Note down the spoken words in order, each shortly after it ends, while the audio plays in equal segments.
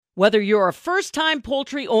Whether you're a first-time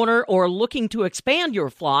poultry owner or looking to expand your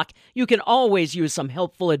flock, you can always use some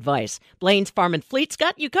helpful advice. Blaine's Farm and Fleet's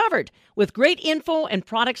got you covered with great info and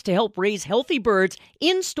products to help raise healthy birds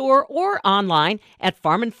in-store or online at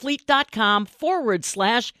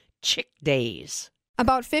farmandfleet.com/chick days.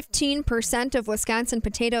 About 15% of Wisconsin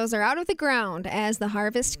potatoes are out of the ground as the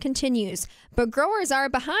harvest continues, but growers are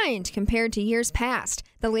behind compared to years past.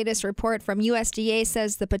 The latest report from USDA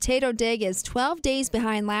says the potato dig is 12 days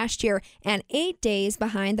behind last year and 8 days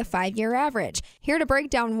behind the 5-year average. Here to break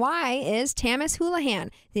down why is Tamis Houlihan,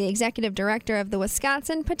 the executive director of the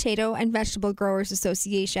Wisconsin Potato and Vegetable Growers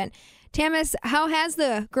Association. Tamis, how has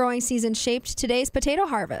the growing season shaped today's potato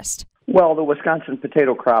harvest? Well, the Wisconsin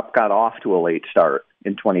potato crop got off to a late start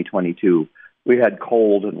in 2022. We had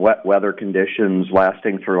cold and wet weather conditions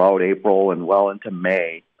lasting throughout April and well into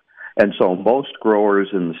May. And so most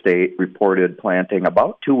growers in the state reported planting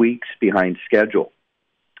about 2 weeks behind schedule.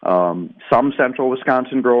 Some central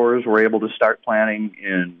Wisconsin growers were able to start planting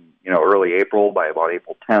in early April by about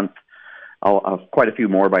April 10th, quite a few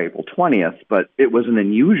more by April 20th, but it was an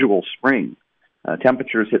unusual spring.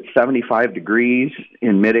 Temperatures hit 75 degrees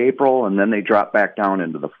in mid-April, and then they dropped back down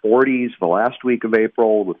into the 40s the last week of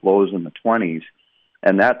April with lows in the 20s.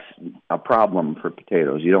 And that's a problem for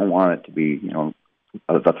potatoes. You don't want it to be,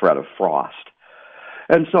 the threat of frost.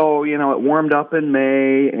 And so, it warmed up in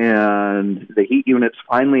May, and the heat units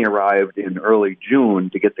finally arrived in early June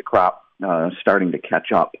to get the crop starting to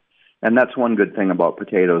catch up. And that's one good thing about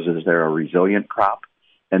potatoes is they're a resilient crop,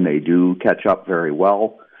 and they do catch up very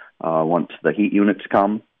well once the heat units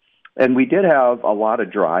come. And we did have a lot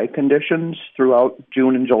of dry conditions throughout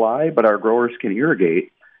June and July, but our growers can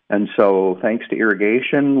irrigate. And so thanks to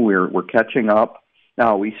irrigation, we're catching up.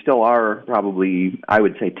 Now, we still are probably, I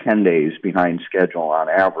would say, 10 days behind schedule on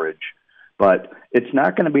average, but it's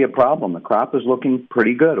not going to be a problem. The crop is looking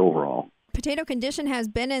pretty good overall. Potato condition has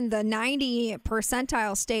been in the 90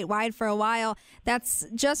 percentile statewide for a while. That's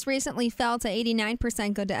just recently fell to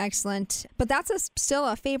 89% good to excellent, but that's still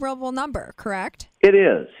a favorable number, correct? It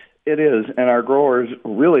is. And our growers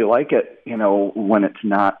really like it, when it's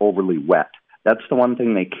not overly wet. That's the one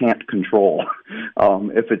thing they can't control.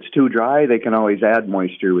 If it's too dry, they can always add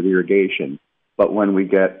moisture with irrigation. But when we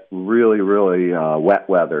get really, really wet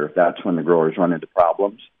weather, that's when the growers run into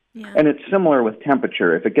problems. Yeah. And it's similar with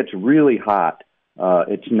temperature. If it gets really hot,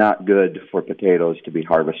 it's not good for potatoes to be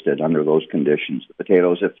harvested under those conditions. The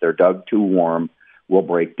potatoes, if they're dug too warm, will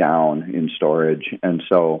break down in storage. And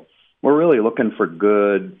so we're really looking for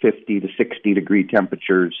good 50 to 60 degree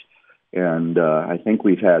temperatures. And I think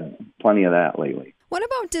we've had plenty of that lately. What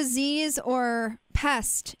about disease or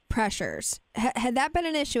pest pressures? Had that been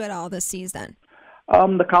an issue at all this season?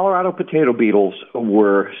 The Colorado potato beetles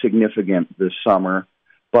were significant this summer.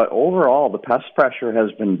 But overall, the pest pressure has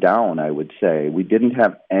been down, I would say. We didn't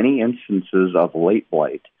have any instances of late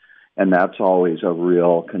blight, and that's always a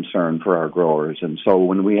real concern for our growers. And so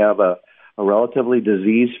when we have a relatively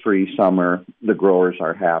disease-free summer, the growers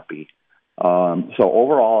are happy. So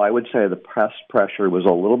overall, I would say the pest pressure was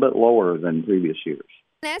a little bit lower than previous years.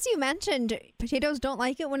 As you mentioned, potatoes don't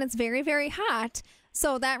like it when it's very, very hot.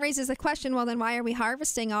 So that raises the question, well, then why are we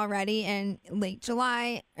harvesting already in late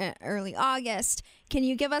July, early August? Can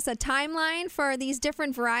you give us a timeline for these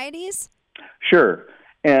different varieties? Sure.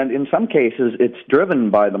 And in some cases, it's driven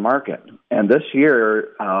by the market. And this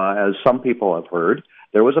year, as some people have heard,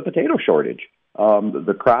 there was a potato shortage.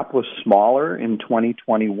 The crop was smaller in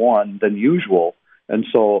 2021 than usual. And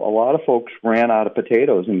so a lot of folks ran out of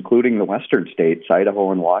potatoes, including the western states,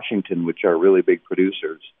 Idaho and Washington, which are really big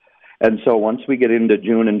producers. And so once we get into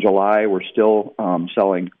June and July, we're still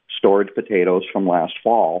selling storage potatoes from last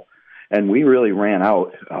fall. And we really ran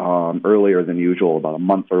out earlier than usual, about a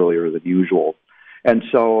month earlier than usual. And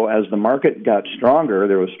so as the market got stronger,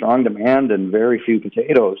 there was strong demand and very few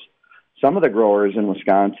potatoes. Some of the growers in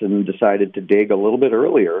Wisconsin decided to dig a little bit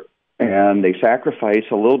earlier, and they sacrificed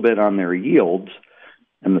a little bit on their yields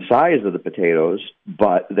and the size of the potatoes,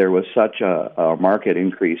 but there was such a market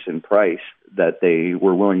increase in price that they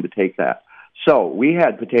were willing to take that. So we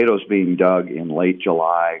had potatoes being dug in late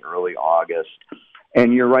July, early August,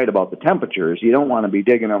 and you're right about the temperatures. You don't want to be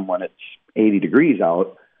digging them when it's 80 degrees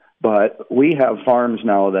out, but we have farms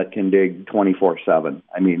now that can dig 24/7.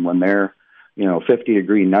 I mean, when they're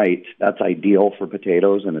 50-degree nights, that's ideal for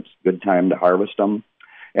potatoes, and it's a good time to harvest them.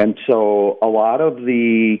 And so a lot of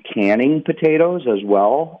the canning potatoes as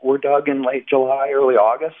well were dug in late July, early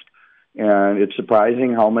August. And it's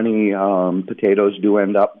surprising how many potatoes do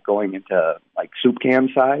end up going into like soup can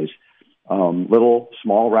size. Little,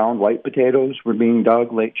 small, round, white potatoes were being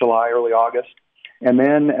dug late July, early August. And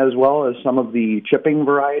then as well as some of the chipping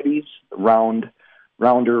varieties,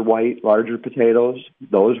 rounder, white, larger potatoes,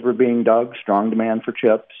 those were being dug, strong demand for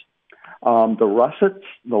chips. The russets,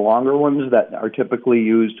 the longer ones that are typically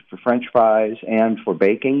used for French fries and for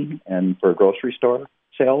baking and for grocery store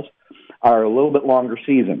sales, are a little bit longer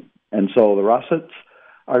season. And so the russets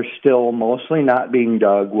are still mostly not being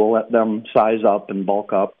dug. We'll let them size up and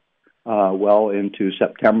bulk up well into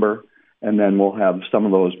September, and then we'll have some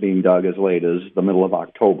of those being dug as late as the middle of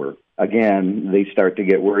October. Again, they start to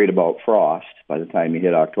get worried about frost by the time you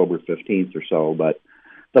hit October 15th or so, but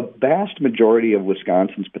the vast majority of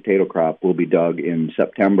Wisconsin's potato crop will be dug in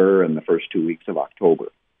September and the first 2 weeks of October.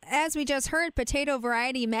 As we just heard, potato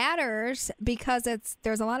variety matters because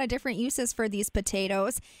there's a lot of different uses for these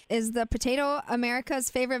potatoes. Is the potato America's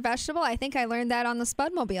favorite vegetable? I think I learned that on the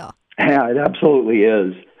Spudmobile. Yeah, it absolutely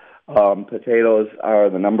is. Potatoes are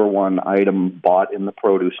the number one item bought in the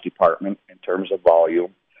produce department in terms of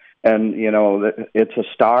volume. And, it's a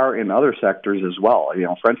star in other sectors as well.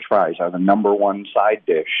 French fries are the number one side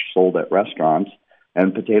dish sold at restaurants,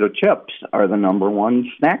 and potato chips are the number one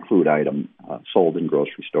snack food item sold in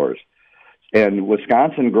grocery stores. And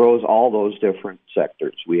Wisconsin grows all those different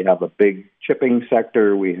sectors. We have a big chipping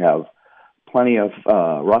sector. We have plenty of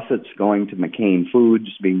russets going to McCain Foods,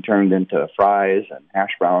 being turned into fries and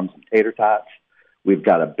hash browns and tater tots. We've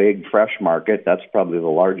got a big fresh market. That's probably the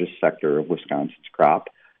largest sector of Wisconsin's crop.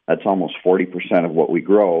 That's almost 40% of what we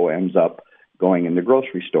grow ends up going into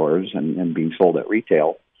grocery stores and being sold at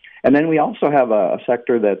retail. And then we also have a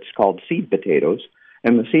sector that's called seed potatoes.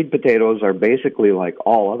 And the seed potatoes are basically like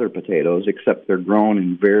all other potatoes, except they're grown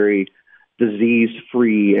in very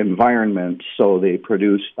disease-free environments, so they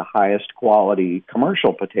produce the highest quality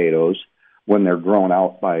commercial potatoes when they're grown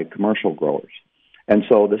out by commercial growers. And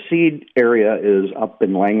so the seed area is up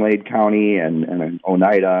in Langlade County and in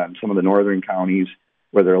Oneida and some of the northern counties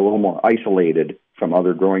where they're a little more isolated from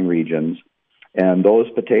other growing regions. And those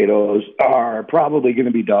potatoes are probably going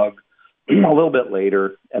to be dug a little bit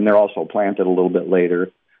later, and they're also planted a little bit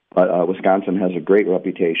later. But Wisconsin has a great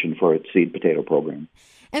reputation for its seed potato program.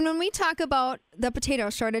 And when we talk about the potato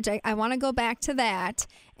shortage, I want to go back to that.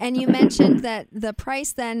 And you mentioned that the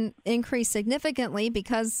price then increased significantly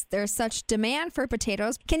because there's such demand for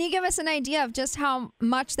potatoes. Can you give us an idea of just how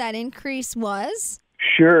much that increase was?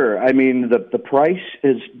 Sure. I mean, the price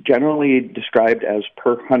is generally described as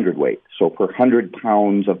per hundredweight. So per 100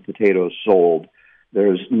 pounds of potatoes sold,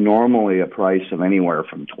 there's normally a price of anywhere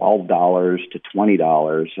from $12 to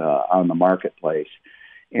 $20 on the marketplace.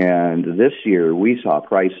 And this year we saw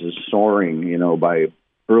prices soaring. By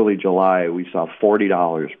early July, we saw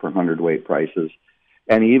 $40 per hundredweight prices.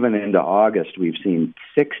 And even into August, we've seen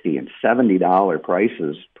 $60 and $70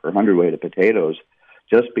 prices per hundredweight of potatoes,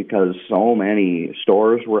 just because so many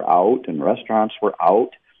stores were out and restaurants were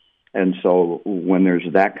out. And so when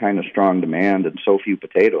there's that kind of strong demand and so few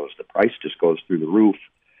potatoes, the price just goes through the roof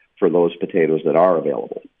for those potatoes that are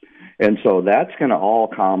available. And so that's going to all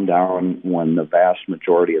calm down when the vast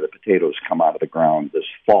majority of the potatoes come out of the ground this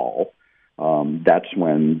fall. That's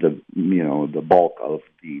when the bulk of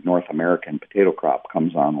the North American potato crop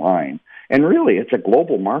comes online. And really, it's a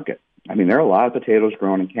global market. I mean, there are a lot of potatoes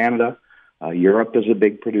grown in Canada. Europe is a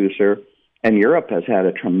big producer, and Europe has had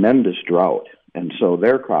a tremendous drought, and so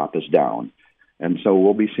their crop is down. And so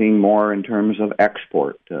we'll be seeing more in terms of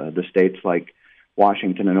export. The states like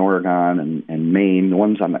Washington and Oregon and Maine, the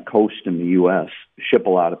ones on the coast in the U.S., ship a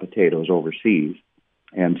lot of potatoes overseas.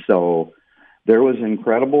 And so there was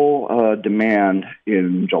incredible demand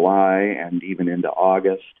in July and even into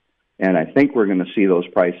August. And I think we're going to see those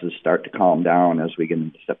prices start to calm down as we get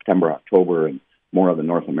into September, October, and more of the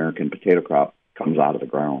North American potato crop comes out of the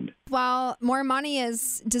ground. While more money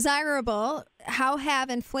is desirable, how have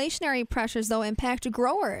inflationary pressures, though, impacted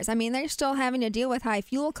growers? I mean, they're still having to deal with high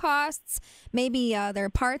fuel costs. Maybe their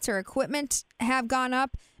parts or equipment have gone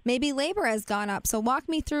up. Maybe labor has gone up. So walk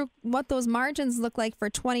me through what those margins look like for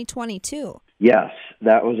 2022. Yes,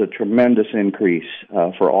 that was a tremendous increase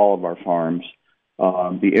for all of our farms.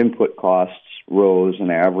 The input costs rose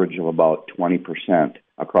an average of about 20%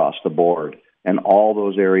 across the board. And all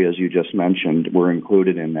those areas you just mentioned were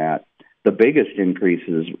included in that. The biggest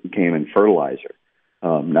increases came in fertilizer.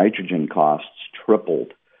 Nitrogen costs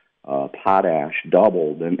tripled, potash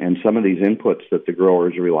doubled, and some of these inputs that the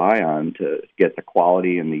growers rely on to get the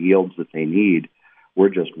quality and the yields that they need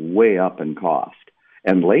were just way up in cost.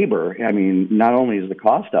 And labor, I mean, not only is the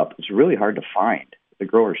cost up, it's really hard to find. The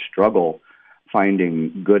growers struggle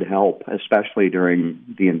finding good help, especially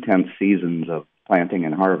during the intense seasons of planting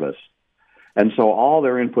and harvest. And so all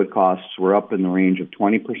their input costs were up in the range of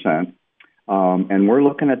 20%. And we're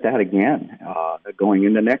looking at that again going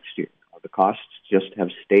into next year. The costs just have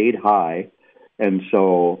stayed high, and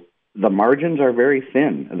so the margins are very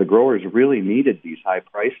thin. The growers really needed these high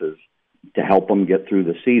prices to help them get through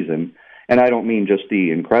the season. And I don't mean just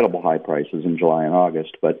the incredible high prices in July and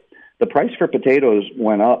August, but the price for potatoes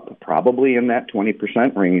went up probably in that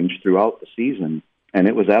 20% range throughout the season, and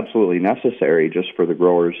it was absolutely necessary just for the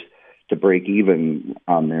growers to break even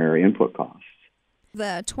on their input costs.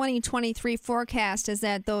 The 2023 forecast is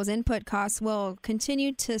that those input costs will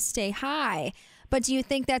continue to stay high, but do you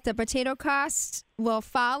think that the potato costs will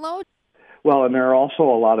follow? Well, and there are also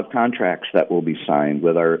a lot of contracts that will be signed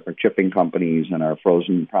with our chipping companies and our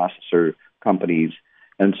frozen processor companies,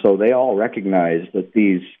 and so they all recognize that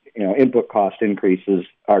these input cost increases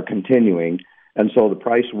are continuing, and so the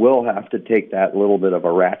price will have to take that little bit of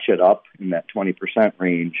a ratchet up in that 20%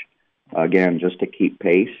 range, again, just to keep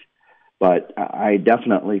pace. But I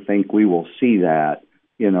definitely think we will see that,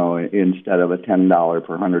 instead of a $10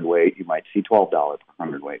 per hundredweight, you might see $12 per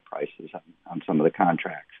hundredweight prices on some of the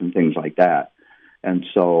contracts and things like that. And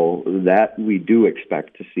so that we do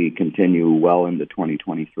expect to see continue well into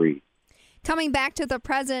 2023. Coming back to the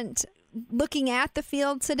present, looking at the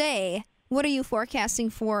field today, what are you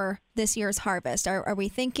forecasting for this year's harvest? Are we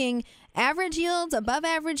thinking average yields, above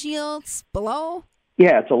average yields, below?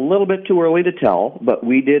 Yeah, it's a little bit too early to tell, but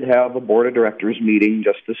we did have a board of directors meeting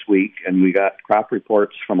just this week, and we got crop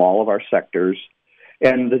reports from all of our sectors.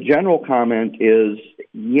 And the general comment is,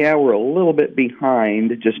 yeah, we're a little bit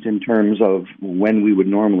behind just in terms of when we would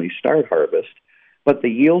normally start harvest, but the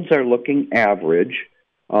yields are looking average,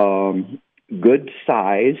 good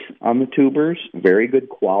size on the tubers, very good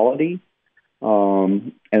quality.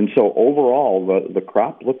 And so overall, the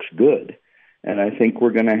crop looks good. And I think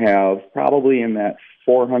we're going to have probably in that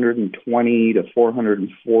 420 to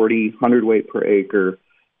 440 hundredweight per acre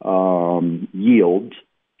yields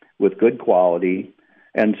with good quality.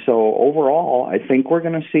 And so overall, I think we're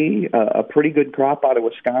going to see a pretty good crop out of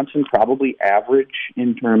Wisconsin, probably average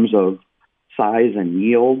in terms of size and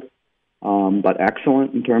yield, but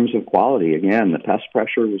excellent in terms of quality. Again, the pest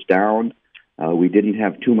pressure was down. We didn't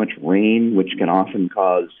have too much rain, which can often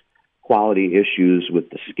cause quality issues with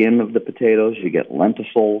the skin of the potatoes. You get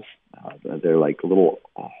lenticels. They're like little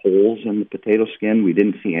holes in the potato skin. We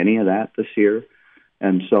didn't see any of that this year.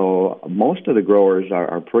 And so most of the growers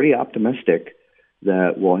are pretty optimistic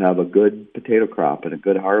that we'll have a good potato crop and a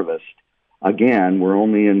good harvest. Again, we're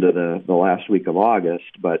only into the last week of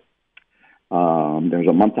August, but there's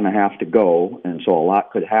a month and a half to go, and so a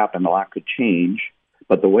lot could happen, a lot could change.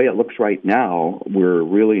 But the way it looks right now, we're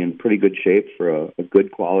really in pretty good shape for a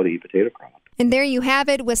good quality potato crop. And there you have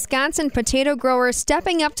it, Wisconsin potato growers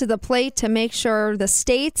stepping up to the plate to make sure the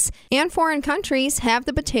states and foreign countries have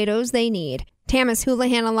the potatoes they need. Tamis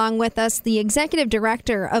Houlihan along with us, the Executive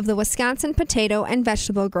Director of the Wisconsin Potato and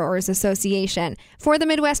Vegetable Growers Association. For the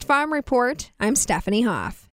Midwest Farm Report, I'm Stephanie Hoff.